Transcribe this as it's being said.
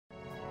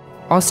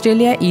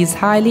Australia is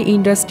highly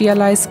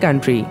industrialized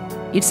country.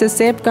 It's a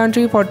safe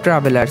country for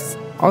travelers.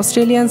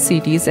 Australian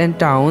cities and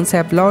towns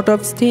have lot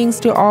of things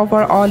to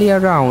offer all year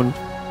round.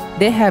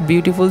 They have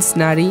beautiful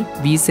scenery,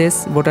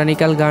 beaches,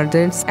 botanical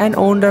gardens and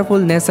wonderful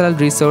natural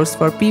resources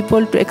for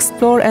people to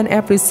explore and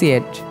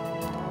appreciate.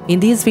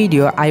 In this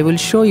video, I will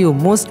show you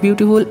most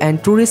beautiful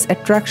and tourist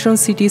attraction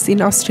cities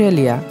in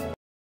Australia.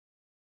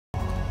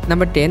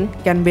 Number 10.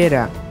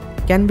 Canberra.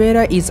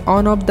 Canberra is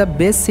one of the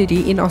best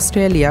cities in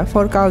Australia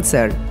for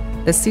culture.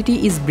 The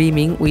city is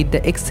brimming with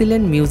the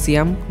excellent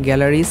museum,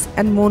 galleries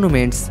and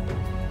monuments.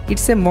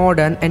 It's a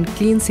modern and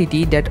clean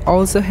city that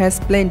also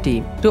has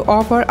plenty to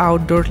offer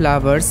outdoor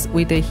lovers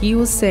with a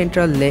huge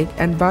central lake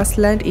and vast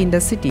land in the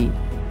city.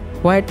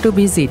 Where to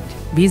visit?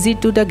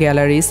 Visit to the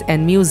galleries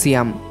and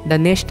museum. The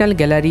National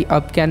Gallery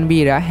of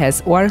Canberra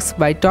has works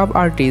by top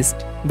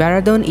artists.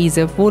 Barradon is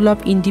a full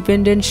of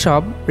independent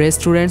shop,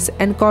 restaurants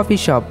and coffee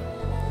shop.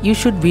 You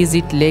should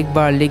visit Lake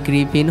Burley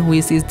Griffin,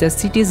 which is the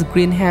city's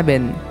green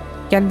haven.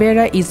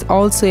 Canberra is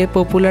also a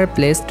popular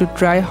place to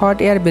try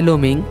hot air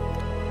ballooning.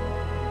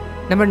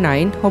 Number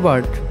 9.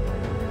 Hobart.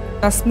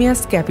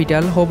 Tasmania's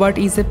capital, Hobart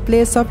is a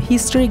place of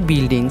historic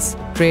buildings,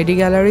 trade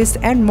galleries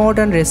and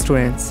modern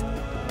restaurants,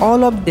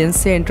 all of them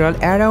central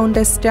around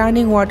the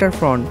stunning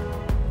waterfront.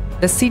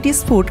 The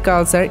city's food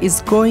culture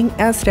is growing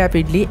as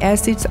rapidly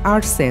as its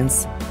art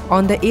sense.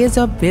 On the edge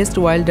of vast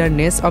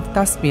wilderness of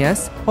Tasmania,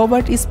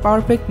 Hobart is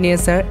perfect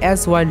nature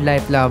as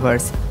wildlife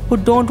lovers who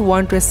don't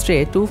want to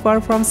stray too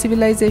far from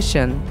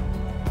civilization.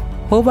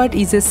 Hobart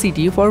is a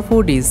city for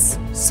foodies,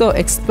 so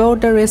explore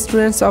the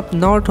restaurants of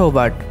North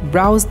Hobart,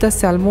 browse the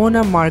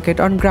Salmona market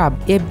or grab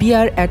a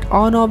beer at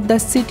one of the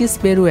city's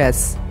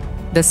breweries.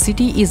 The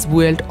city is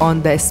built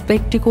on the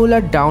spectacular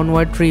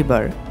Downward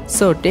River,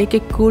 so take a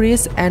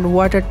cruise and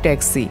water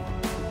taxi.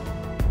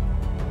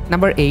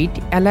 Number 8.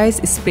 Alice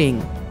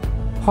Springs.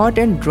 Hot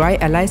and dry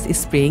Alice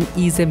Springs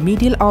is a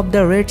middle of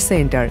the Red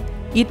Centre.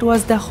 It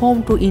was the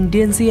home to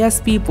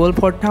indigenous people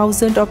for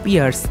thousands of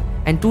years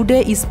and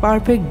today is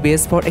perfect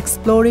base for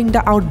exploring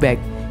the outback.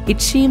 It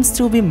seems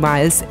to be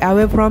miles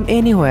away from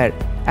anywhere.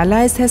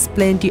 Alice has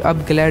plenty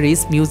of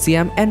galleries,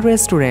 museum and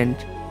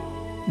restaurant.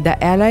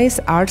 The Alice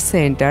Art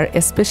Centre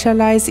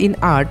specializes in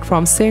art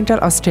from Central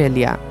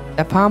Australia.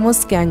 The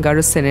famous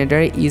Kangaroo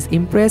Cemetery is an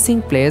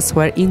impressive place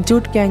where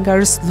injured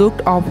kangaroos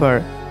looked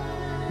over.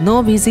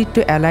 No visit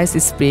to Alice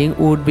Springs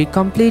would be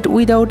complete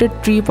without a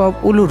trip of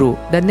Uluru,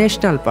 the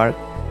national park.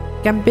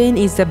 Campaign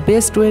is the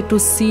best way to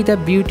see the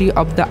beauty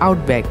of the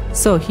outback,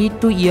 so head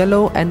to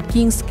Yellow and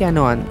Kings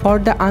Canyon. For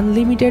the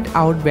unlimited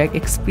outback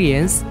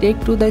experience, take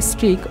to the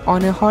streak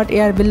on a hot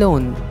air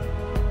balloon.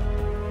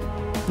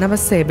 Number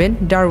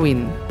 7.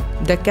 Darwin.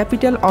 The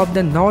capital of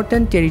the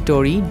Northern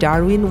Territory,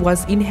 Darwin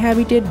was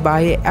inhabited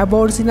by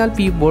Aboriginal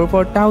people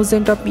for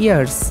thousands of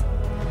years.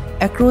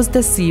 Across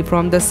the sea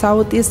from the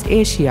Southeast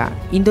Asia,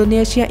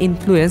 Indonesia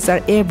influences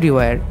are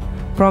everywhere,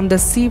 from the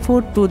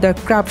seafood to the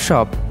craft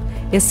shop.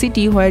 A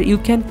city where you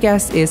can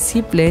catch a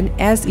seaplane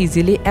as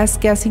easily as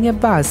catching a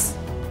bus.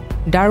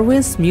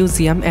 Darwin's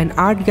Museum and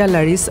Art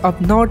Galleries of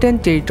Northern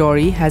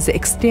Territory has an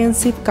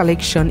extensive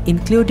collection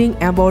including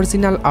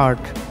Aboriginal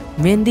art.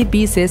 Mendy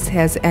Beaches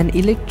has an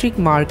electric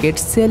market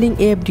selling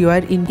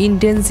everywhere in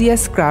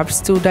indigenous crafts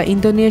to the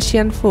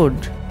Indonesian food.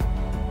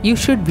 You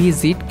should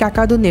visit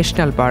Kakadu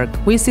National Park,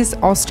 which is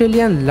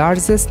Australia's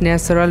largest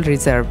natural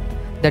reserve.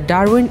 The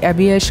Darwin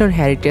Aviation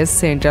Heritage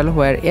Centre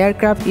where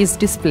aircraft is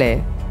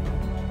displayed.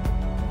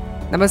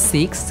 Number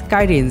 6.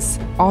 Cairns.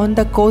 On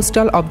the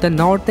coastal of the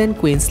northern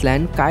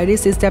Queensland,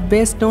 Cairns is the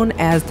best known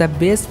as the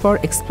base for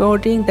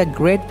exploring the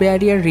Great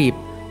Barrier Reef,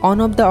 one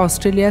of the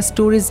Australia's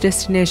tourist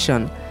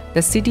destinations.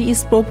 The city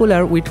is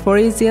popular with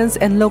foreigners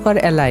and local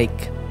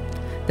alike.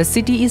 The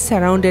city is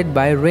surrounded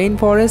by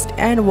rainforest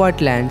and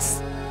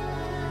wetlands.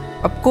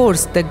 Of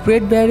course, the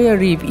Great Barrier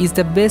Reef is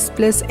the best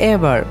place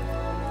ever.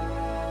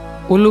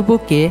 Uluru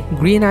Cay,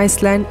 Green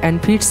Island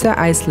and Fitzroy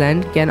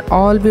Island can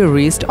all be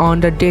reached on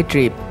the day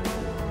trip.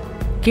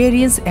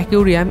 Cairns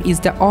Aquarium is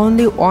the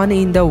only one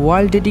in the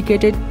world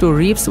dedicated to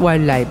reef's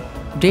wildlife.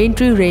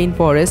 Daintree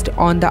Rainforest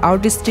on the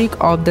outskirts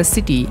of the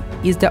city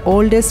is the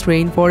oldest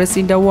rainforest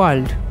in the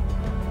world.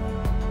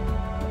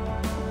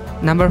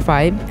 Number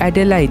 5.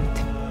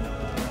 Adelaide.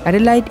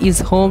 Adelaide is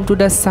home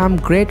to some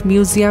great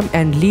museum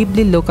and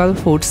lively local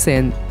food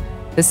scene.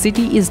 The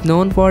city is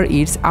known for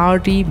its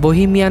arty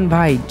bohemian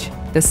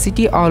vibe. The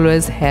city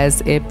always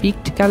has a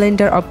packed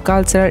calendar of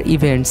cultural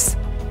events.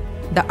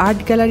 The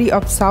Art Gallery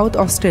of South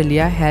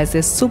Australia has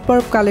a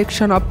superb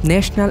collection of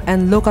national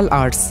and local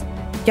arts.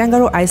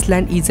 Kangaroo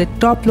Island is a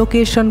top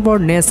location for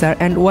nature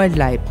and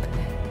wildlife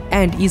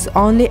and is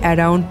only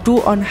around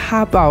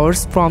 2.5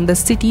 hours from the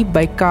city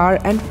by car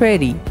and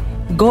ferry.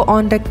 Go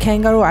on the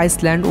Kangaroo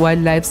Island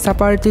Wildlife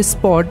Safari to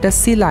spot the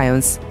sea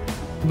lions.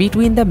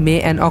 Between the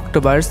May and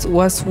October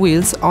was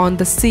Wheels on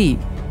the Sea,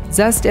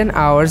 just an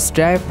hour's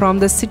drive from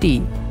the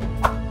city.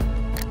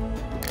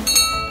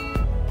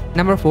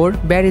 Number 4.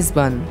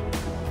 Brisbane.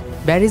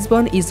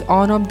 Brisbane is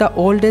one of the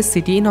oldest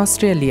cities in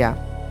Australia.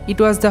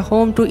 It was the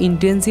home to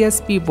indigenous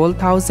people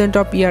thousands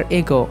of years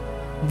ago.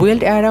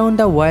 Built around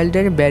the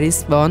wilder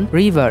Brisbane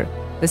River,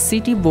 the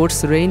city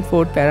boasts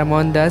rainford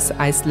Paramondas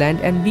Island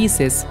and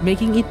beaches,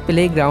 making it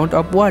playground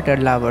of water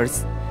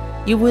lovers.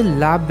 You will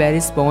love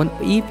Brisbane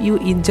if you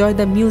enjoy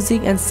the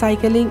music and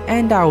cycling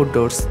and the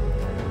outdoors.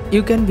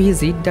 You can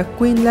visit the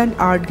Queensland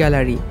Art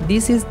Gallery.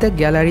 This is the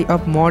gallery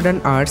of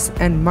modern arts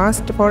and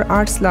must for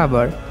arts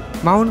lover.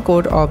 Mount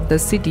Court of the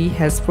city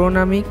has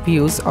panoramic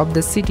views of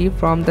the city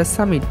from the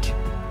summit.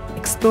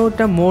 Explore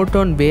the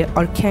Moreton Bay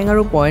or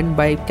Kangaroo Point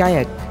by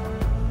kayak.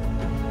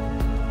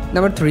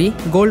 Number 3.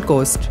 Gold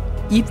Coast.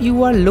 If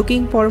you are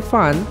looking for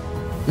fun,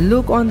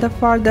 look on the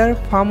further,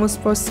 famous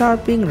for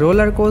surfing,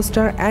 roller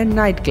coaster and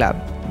nightclub.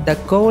 The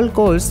Gold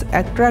Coast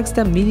attracts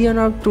the millions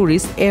of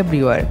tourists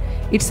everywhere.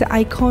 It's an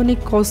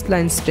iconic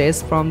coastline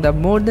stretches from the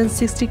more than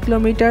 60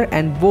 km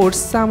and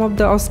boasts some of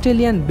the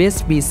Australian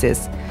best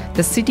beaches.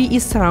 The city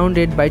is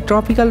surrounded by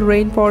tropical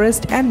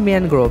rainforest and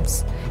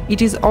mangroves.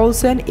 It is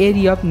also an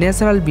area of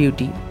natural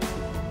beauty.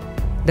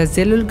 The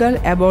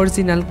Zelulgal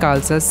Aboriginal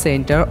Culture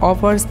Centre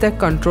offers the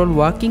controlled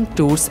walking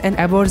tours and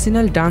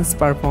Aboriginal dance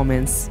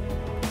performance.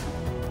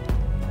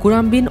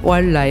 Currumbin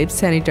Wildlife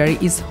Sanctuary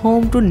is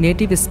home to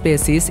native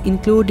species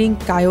including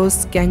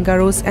coyotes,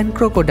 kangaroos and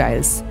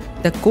crocodiles.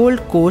 The Gold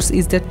Coast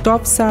is the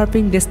top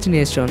surfing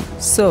destination,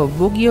 so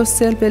book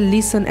yourself a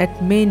lesson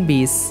at Main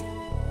Beach.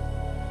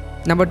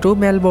 Number 2.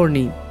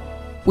 Melbourne.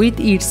 With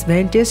its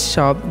vintage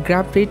shop,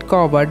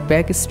 graffiti-covered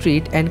back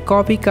street and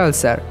coffee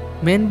culture,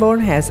 Melbourne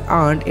has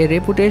earned a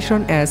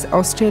reputation as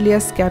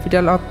Australia's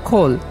capital of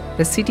coal.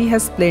 The city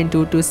has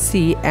plenty to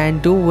see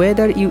and do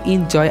whether you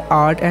enjoy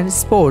art and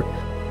sport.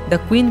 The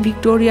Queen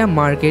Victoria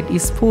Market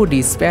is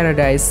foodies'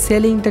 paradise,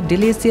 selling the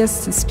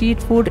delicious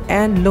street food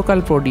and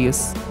local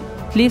produce.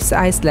 Cliffs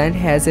Island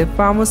has a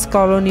famous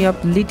colony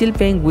of little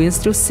penguins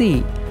to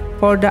see.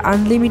 For the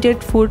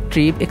unlimited food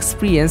trip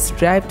experience,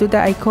 drive to the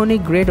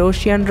iconic Great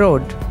Ocean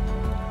Road.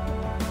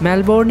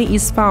 Melbourne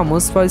is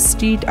famous for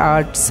street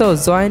art, so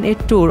join a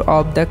tour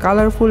of the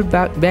colorful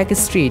back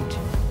street.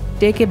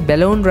 Take a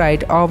balloon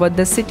ride over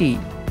the city.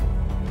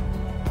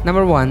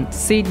 Number 1.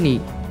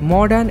 Sydney.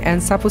 Modern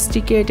and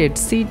sophisticated,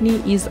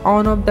 Sydney is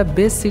one of the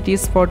best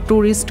cities for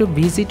tourists to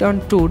visit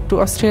on tour to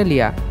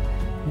Australia.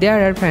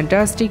 There are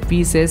fantastic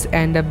beaches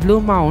and the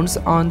Blue Mountains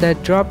on the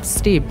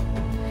doorstep.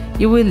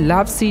 You will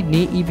love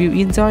Sydney if you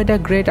enjoy the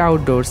great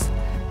outdoors.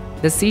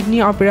 The Sydney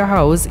Opera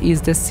House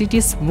is the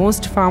city's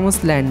most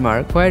famous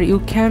landmark, where you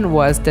can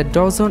watch the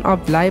dozen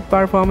of live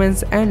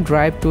performances and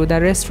drive to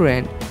the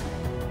restaurant.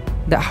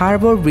 The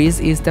Harbour Bridge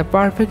is the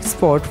perfect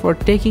spot for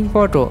taking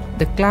photo.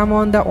 The climb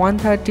on the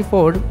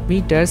 134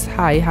 meters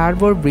high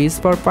Harbour Bridge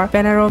for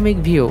panoramic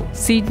view.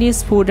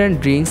 Sydney's food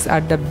and drinks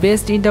are the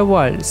best in the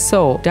world,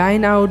 so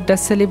dine out the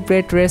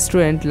celebrate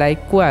restaurant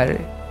like Quail.